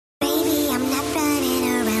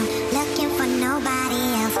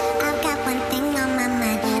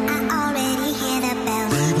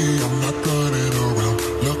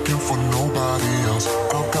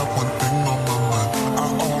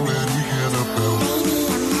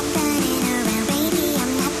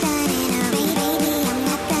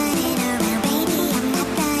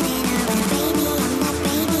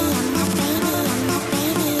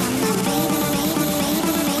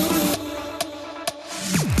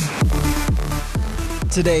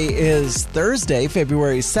Today is Thursday,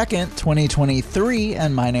 February 2nd, 2023,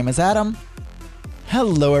 and my name is Adam.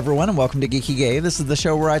 Hello, everyone, and welcome to Geeky Gay. This is the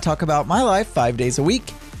show where I talk about my life 5 days a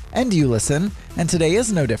week, and you listen, and today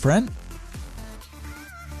is no different.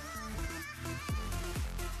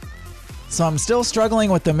 So I'm still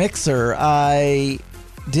struggling with the mixer. I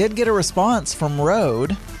did get a response from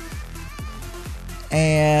Rode,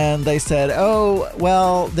 and they said, oh,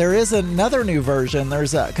 well, there is another new version.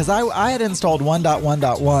 Because I had installed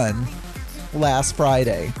 1.1.1 last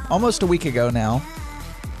Friday, almost a week ago now.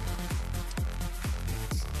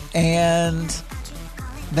 And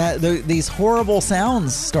these horrible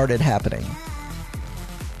sounds started happening.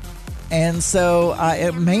 And so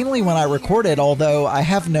mainly when I recorded, although I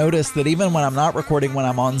have noticed that even when I'm not recording, when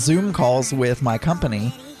I'm on Zoom calls with my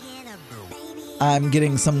company, I'm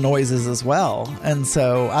getting some noises as well. And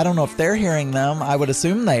so I don't know if they're hearing them. I would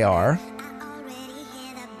assume they are.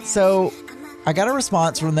 So I got a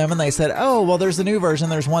response from them and they said, oh, well, there's a new version.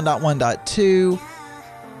 There's 1.1.2.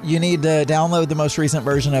 You need to download the most recent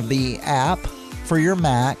version of the app for your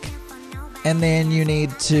Mac. And then you need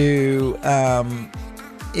to,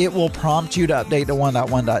 it will prompt you to update to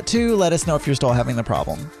 1.1.2. Let us know if you're still having the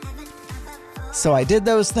problem. So I did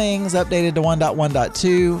those things, updated to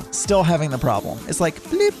 1.1.2, still having the problem. It's like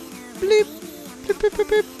blip, blip, blip, blip, blip,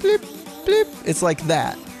 blip, blip, blip. It's like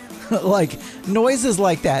that. Like noises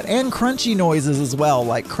like that, and crunchy noises as well,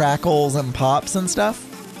 like crackles and pops and stuff.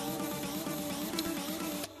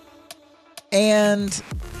 And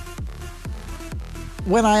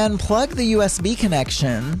when I unplug the USB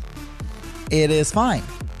connection, it is fine.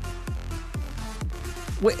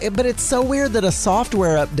 But it's so weird that a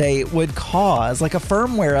software update would cause, like a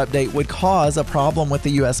firmware update would cause a problem with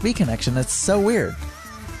the USB connection. It's so weird.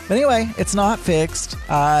 But anyway, it's not fixed.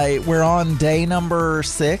 We're on day number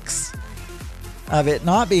 6 of it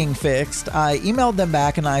not being fixed. I emailed them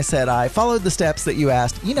back and I said, I followed the steps that you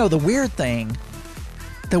asked. You know, the weird thing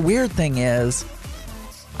is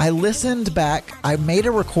I listened back. I made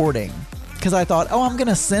a recording because I thought, oh, I'm going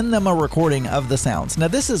to send them a recording of the sounds. Now,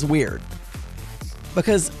 this is weird.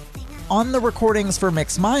 Because on the recordings for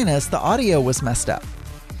Mix Minus, the audio was messed up.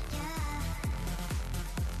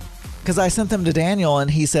 Because I sent them to Daniel and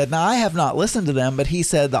he said, now I have not listened to them, but he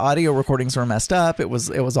said the audio recordings were messed up. It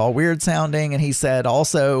was all weird sounding. And he said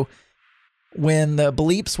also when the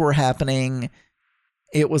bleeps were happening,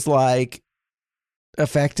 it was like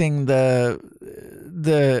affecting the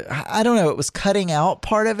I don't know, it was cutting out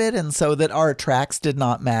part of it. And so that our tracks did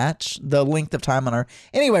not match the length of time on our,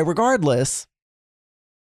 anyway, regardless,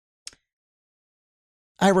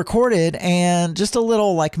 I recorded and just a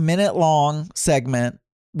little like minute long segment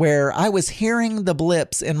where I was hearing the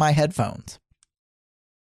blips in my headphones.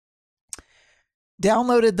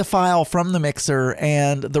 Downloaded the file from the mixer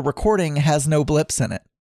and the recording has no blips in it.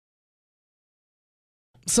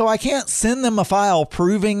 So I can't send them a file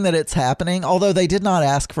proving that it's happening, although they did not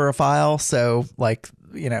ask for a file. So like,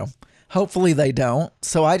 you know, hopefully they don't.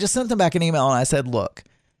 So I just sent them back an email and I said, look,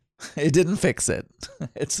 it didn't fix it.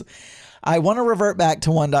 I want to revert back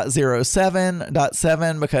to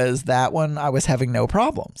 1.07.7 because that one I was having no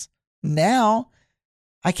problems. Now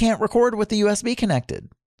I can't record with the USB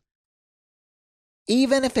connected.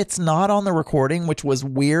 Even if it's not on the recording, which was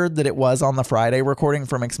weird that it was on the Friday recording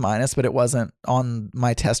for Mix Minus, but it wasn't on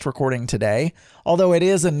my test recording today. Although it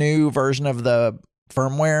is a new version of the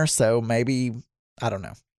firmware, so maybe, I don't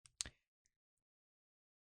know.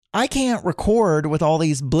 I can't record with all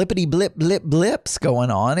these blippity blip blip blips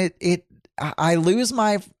going on. I lose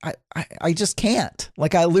my, I just can't.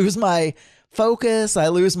 Like I lose my focus. I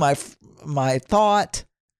lose my thought.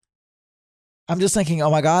 I'm just thinking, oh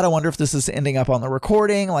my God, I wonder if this is ending up on the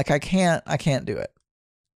recording. Like I can't do it.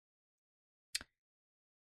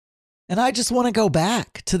 And I just want to go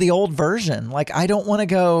back to the old version. Like I don't want to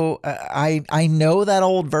go, I know that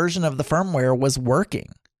old version of the firmware was working.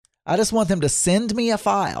 I just want them to send me a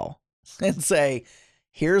file and say,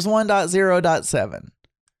 here's 1.0.7.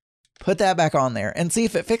 Put that back on there and see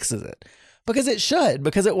if it fixes it. Because it should,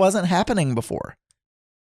 because it wasn't happening before.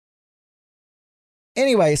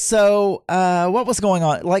 Anyway, so what was going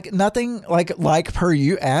on? Like nothing,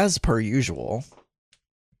 as per usual,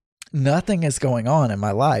 nothing is going on in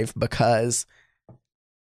my life because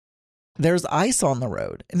there's ice on the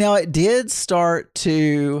road. Now it did start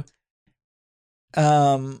to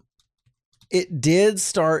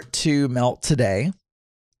melt today.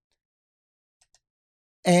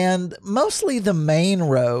 And mostly the main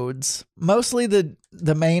roads,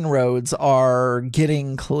 the main roads are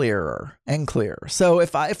getting clearer and clearer. So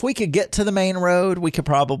if we could get to the main road, we could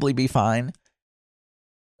probably be fine.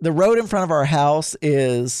 The road in front of our house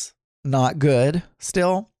is not good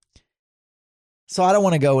still. So I don't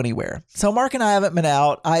want to go anywhere. So Mark and I haven't been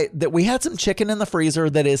out. We had some chicken in the freezer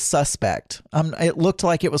that is suspect. It looked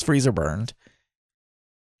like it was freezer burned.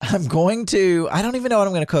 I don't even know what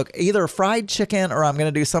I'm going to cook. Either fried chicken or I'm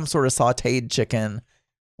going to do some sort of sauteed chicken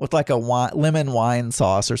with like a lemon wine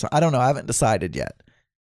sauce or something. I don't know. I haven't decided yet.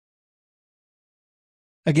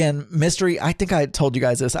 Again, mystery. I think I told you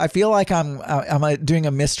guys this. I feel like I'm doing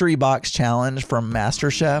a mystery box challenge from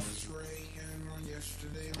MasterChef.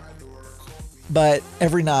 But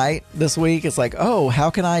every night this week, it's like, oh, how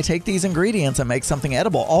can I take these ingredients and make something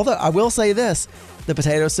edible? Although I will say this, the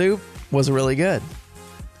potato soup was really good.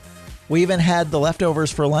 We even had the leftovers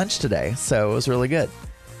for lunch today, so it was really good.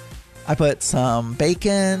 I put some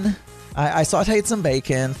bacon. I sauteed some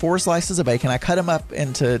bacon, 4 slices of bacon. I cut them up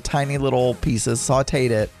into tiny little pieces,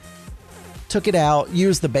 sauteed it, took it out,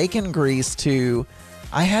 used the bacon grease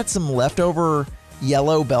I had some leftover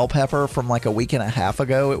yellow bell pepper from like a week and a half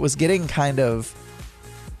ago. It was getting kind of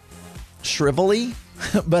shrivelly,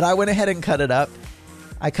 but I went ahead and cut it up.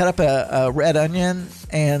 I cut up a red onion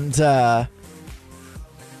and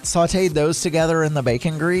sauteed those together in the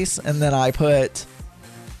bacon grease, and then I put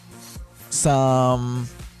some.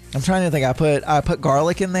 I'm trying to think. I put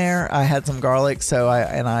garlic in there. I had some garlic, so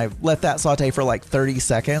I let that saute for like 30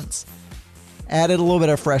 seconds. Added a little bit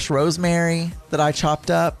of fresh rosemary that I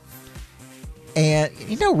chopped up. And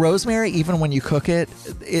rosemary, even when you cook it,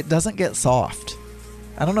 it doesn't get soft.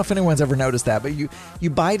 I don't know if anyone's ever noticed that, but you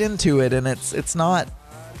bite into it and it's not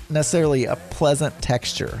necessarily a pleasant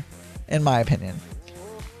texture, in my opinion.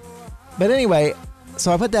 But anyway,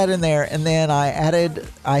 so I put that in there, and then I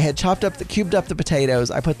had cubed up the potatoes.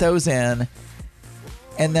 I put those in,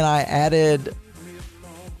 and then I added,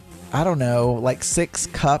 I don't know, like 6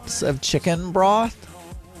 cups of chicken broth.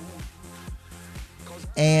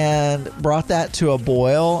 And brought that to a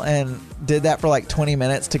boil and did that for like 20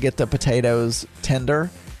 minutes to get the potatoes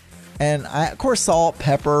tender. And of course, salt,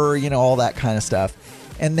 pepper, all that kind of stuff.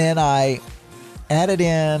 And then I added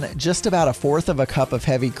in just about 1/4 of a cup of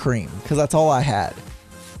heavy cream because that's all I had.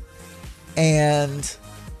 And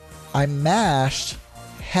I mashed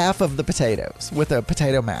half of the potatoes with a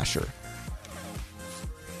potato masher.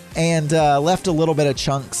 And left a little bit of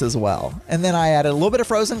chunks as well. And then I added a little bit of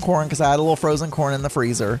frozen corn because I had a little frozen corn in the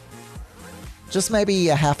freezer. Just maybe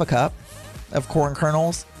a 1/2 cup of corn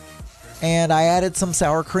kernels. And I added some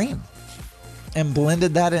sour cream and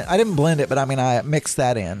blended that in. I didn't blend it, but I mixed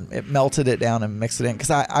that in. It melted it down and mixed it in because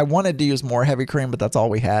I wanted to use more heavy cream, but that's all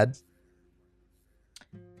we had.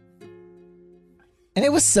 And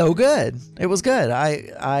it was so good. It was good.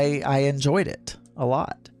 I enjoyed it a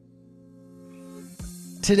lot.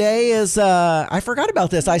 Today is, I forgot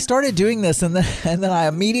about this. I started doing this and then I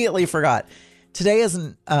immediately forgot. Today is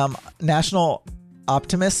National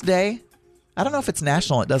Optimist Day. I don't know if it's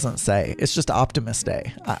national. It doesn't say. It's just Optimist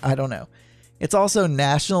Day. I don't know. It's also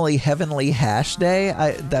Nationally Heavenly Hash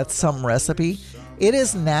Day. That's some recipe. It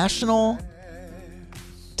is National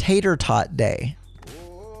Tater Tot Day.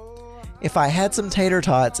 If I had some tater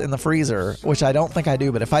tots in the freezer, which I don't think I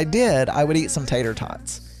do, but if I did, I would eat some tater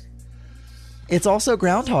tots. It's also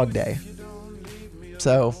Groundhog Day.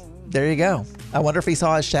 So there you go. I wonder if he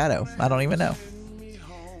saw his shadow. I don't even know.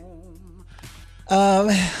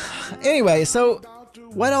 Anyway, so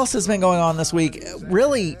what else has been going on this week?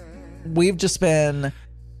 Really, we've just been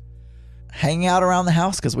hanging out around the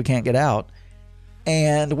house because we can't get out.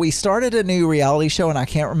 And we started a new reality show, and I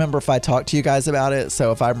can't remember if I talked to you guys about it.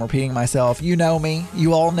 So if I'm repeating myself, you know me.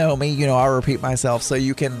 You all know me. I repeat myself. So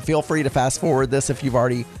you can feel free to fast forward this if you've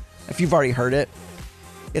already heard it.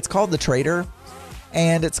 It's called The Traitor,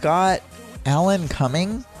 and it's got Alan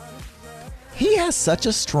Cumming. He has such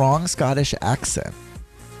a strong Scottish accent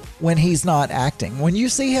when he's not acting. When you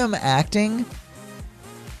see him acting,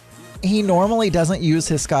 he normally doesn't use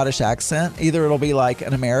his Scottish accent. Either it'll be like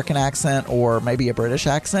an American accent or maybe a British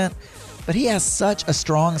accent, but he has such a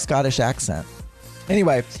strong Scottish accent.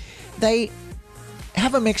 Anyway, they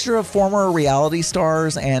have a mixture of former reality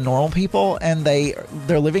stars and normal people, and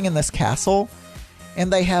they're living in this castle,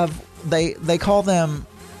 and they call them,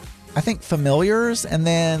 I think, familiars, and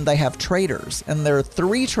then they have traitors, and there are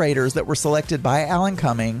 3 traitors that were selected by Alan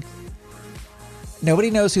Cumming.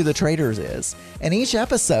 Nobody knows who the traitors is, and each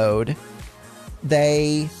episode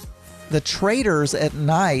the traitors at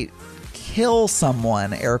night kill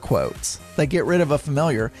someone, air quotes. They get rid of a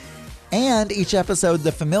familiar, and each episode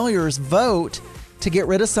the familiars vote to get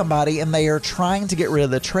rid of somebody, and they are trying to get rid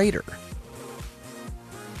of the traitor.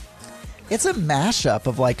 It's a mashup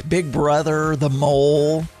of like Big Brother, The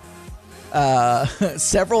Mole,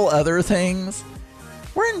 several other things.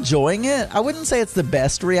 we're enjoying it. I wouldn't say it's the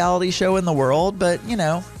best reality show in the world, but you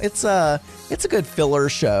know, it's a good filler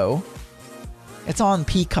show. It's on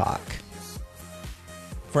Peacock.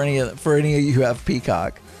 For any of you who have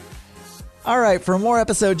Peacock. All right, for more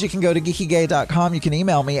episodes, you can go to geekygay.com. You can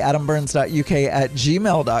email me,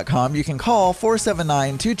 adamburns.uk@gmail.com. You can call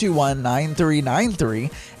 479-221-9393.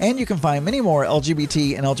 And you can find many more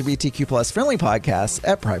LGBT and LGBTQ plus friendly podcasts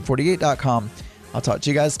at pride48.com. I'll talk to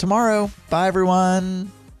you guys tomorrow. Bye,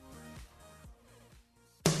 everyone.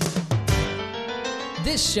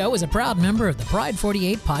 This show is a proud member of the Pride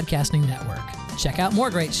 48 Podcasting Network. Check out more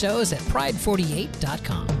great shows at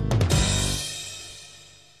pride48.com.